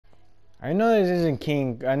I know this isn't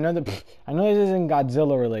King. I know this isn't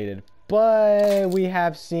Godzilla related, but we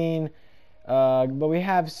have seen,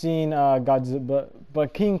 Godzilla.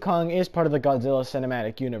 But King Kong is part of the Godzilla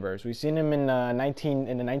cinematic universe. We've seen him in in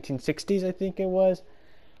the 1960s, I think it was,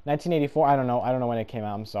 1984. I don't know. I don't know when it came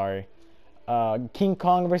out. I'm sorry. King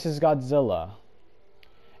Kong versus Godzilla,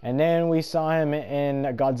 and then we saw him in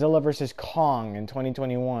Godzilla versus Kong in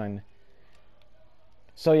 2021.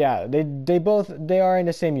 So yeah, they are in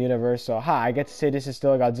the same universe. So I get to say this is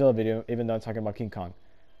still a Godzilla video, even though I'm talking about King Kong.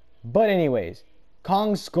 But anyways,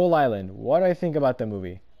 Kong Skull Island. What do I think about the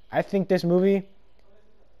movie? I think this movie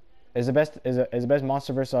is the best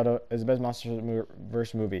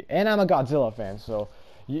MonsterVerse movie, and I'm a Godzilla fan. So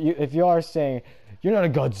if you are saying you're not a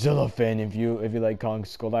Godzilla fan if you like Kong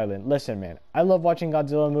Skull Island, listen, man, I love watching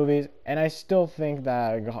Godzilla movies, and I still think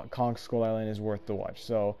that Kong Skull Island is worth the watch.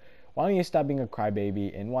 So why don't you stop being a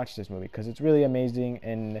crybaby and watch this movie, because it's really amazing,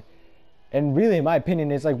 and really, in my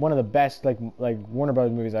opinion, it's like one of the best like Warner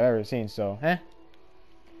Brothers movies I've ever seen. So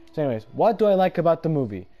So anyways, what do I like about the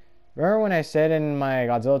movie? Remember when I said in my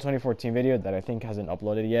Godzilla 2014 video that I think hasn't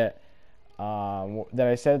uploaded yet, that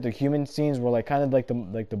I said the human scenes were like kind of like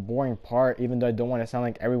the boring part, even though I don't want to sound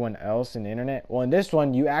like everyone else in the internet. Well, in this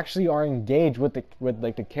one, you actually are engaged with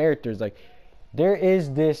the characters. Like there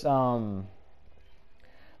is this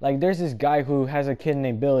like there's this guy who has a kid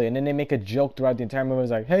named Billy, and then they make a joke throughout the entire movie.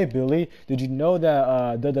 It's like, "Hey Billy, did you know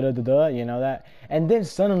that da da da da da?" You know that? And then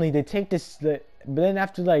suddenly they take but then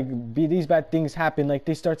after these bad things happen, like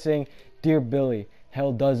they start saying, "Dear Billy,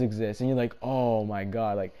 hell does exist," and you're like, "Oh my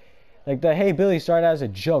god!" Like the "Hey Billy" started as a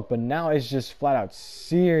joke, but now it's just flat out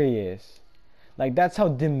serious. Like that's how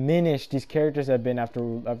diminished these characters have been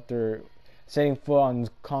after setting foot on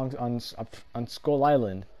on Skull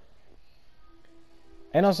Island.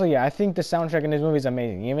 And also, yeah, I think the soundtrack in this movie is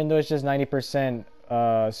amazing. Even though it's just 90%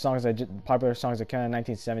 popular songs that came out in the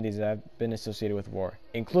 1970s that have been associated with war,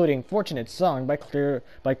 including "Fortunate Song" by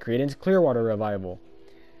Creedence Clearwater Revival.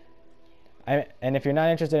 And if you're not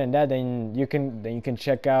interested in that, then you can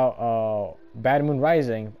check out "Bad Moon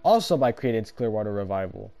Rising," also by Creedence Clearwater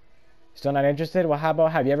Revival. Still not interested? Well, how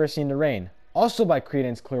about "Have You Ever Seen the Rain?" Also by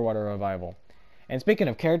Creedence Clearwater Revival. And speaking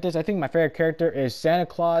of characters, I think my favorite character is Santa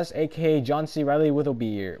Claus, aka John C. Reilly with a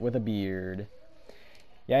beard.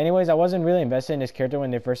 Yeah. Anyways, I wasn't really invested in this character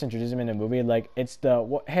when they first introduced him in the movie. Like it's the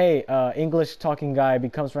English talking guy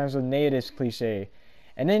becomes friends with natives cliche,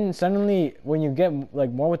 and then suddenly when you get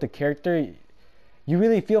like more with the character, you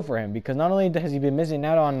really feel for him, because not only has he been missing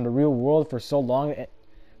out on the real world for so long,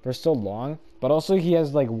 but also he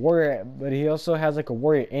has he also has like a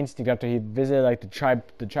warrior instinct after he visited like the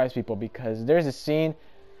tribes people, because there's a scene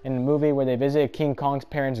in the movie where they visit King Kong's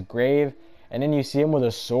parents' grave, and then you see him with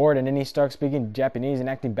a sword, and then he starts speaking Japanese and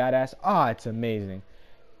acting badass. It's amazing.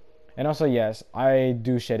 And also, yes, I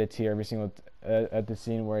do shed a tear every single at the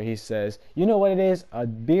scene where he says, "You know what it is? A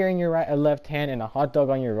beer in your left hand and a hot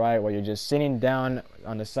dog on your right, while you're just sitting down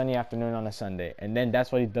on a sunny afternoon on a Sunday." And then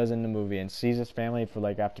that's what he does in the movie, and sees his family for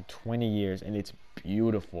like after 20 years, and it's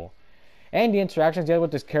beautiful. And the interactions he had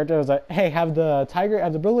with this character was like, "Hey, have the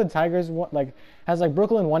Brooklyn Tigers has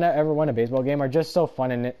Brooklyn ever won a baseball game?" Are just so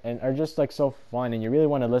fun, and are just like so fun, and you really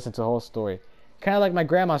want to listen to the whole story. Kind of like my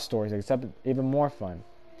grandma's stories, except even more fun.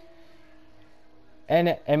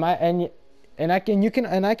 And I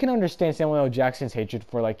can understand Samuel L. Jackson's hatred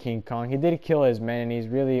for like King Kong. He did kill his men, and he's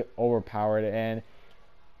really overpowered. And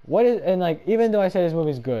even though I say this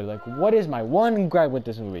movie's good, like what is my one gripe with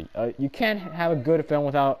this movie? You can't have a good film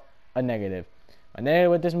without a negative. My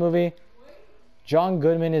negative with this movie: John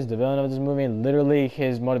Goodman is the villain of this movie, and literally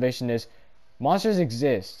his motivation is monsters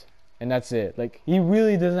exist, and that's it. Like he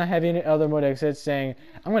really does not have any other motive except saying,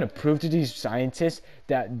 "I'm gonna prove to these scientists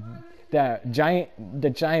that the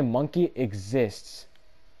giant monkey exists."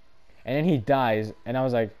 And then he dies, and I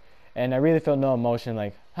was like, and I really felt no emotion,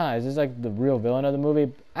 like, is this like the real villain of the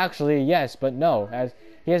movie? Actually, yes, but no, as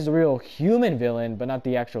he has the real human villain, but not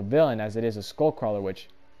the actual villain, as it is a skull crawler, which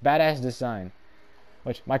badass design,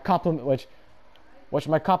 which my compliments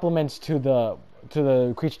to the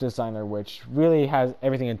creature designer, which really has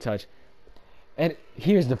everything in touch. And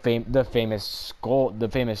here's the famous skull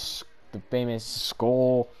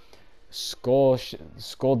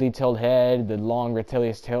detailed head, the long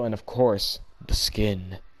reptilious tail, and of course the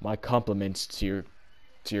skin. My compliments to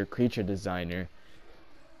your creature designer.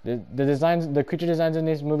 The creature designs in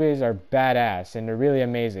these movies are badass, and they're really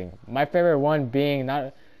amazing. My favorite one being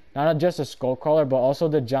not just a skull crawler, but also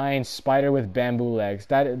the giant spider with bamboo legs.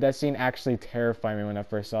 That scene actually terrified me when I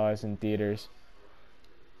first saw this in theaters.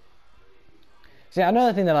 See,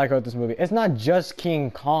 another thing that I like about this movie, it's not just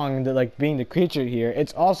King Kong that like being the creature here.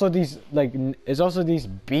 It's also these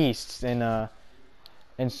beasts in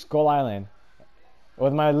Skull Island.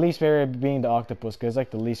 With my least favorite being the octopus, because it's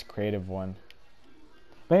like the least creative one.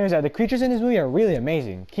 But anyways, yeah, the creatures in this movie are really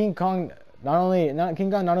amazing. King Kong not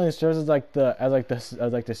only serves as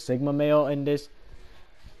the Sigma male in this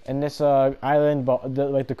island, but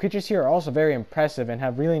the creatures here are also very impressive and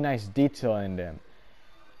have really nice detail in them.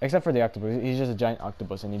 Except for the octopus, he's just a giant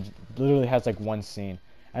octopus, and he literally has like one scene.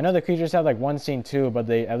 I know the creatures have like one scene too, but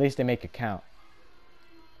at least they make it count.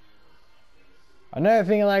 Another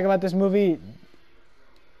thing I like about this movie,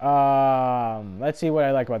 let's see what I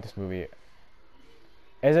like about this movie,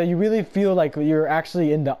 is that you really feel like you're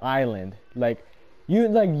actually in the island. You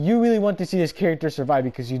really want to see this character survive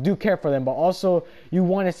because you do care for them, but also you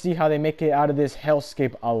want to see how they make it out of this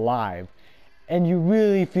hellscape alive. And you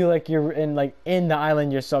really feel like you're in the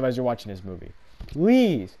island yourself as you're watching this movie.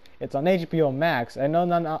 Please, it's on HBO Max. I know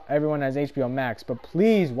not everyone has HBO Max, but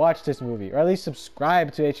please watch this movie, or at least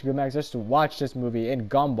subscribe to HBO Max just to watch this movie in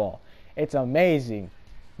Gumball. It's amazing.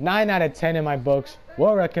 9 out of 10 in my books.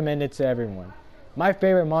 Will recommend it to everyone. My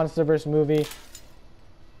favorite MonsterVerse movie,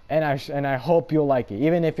 and I hope you'll like it,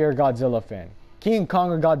 even if you're a Godzilla fan. King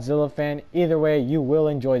Kong or Godzilla fan, either way, you will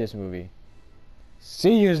enjoy this movie.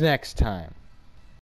 See you next time.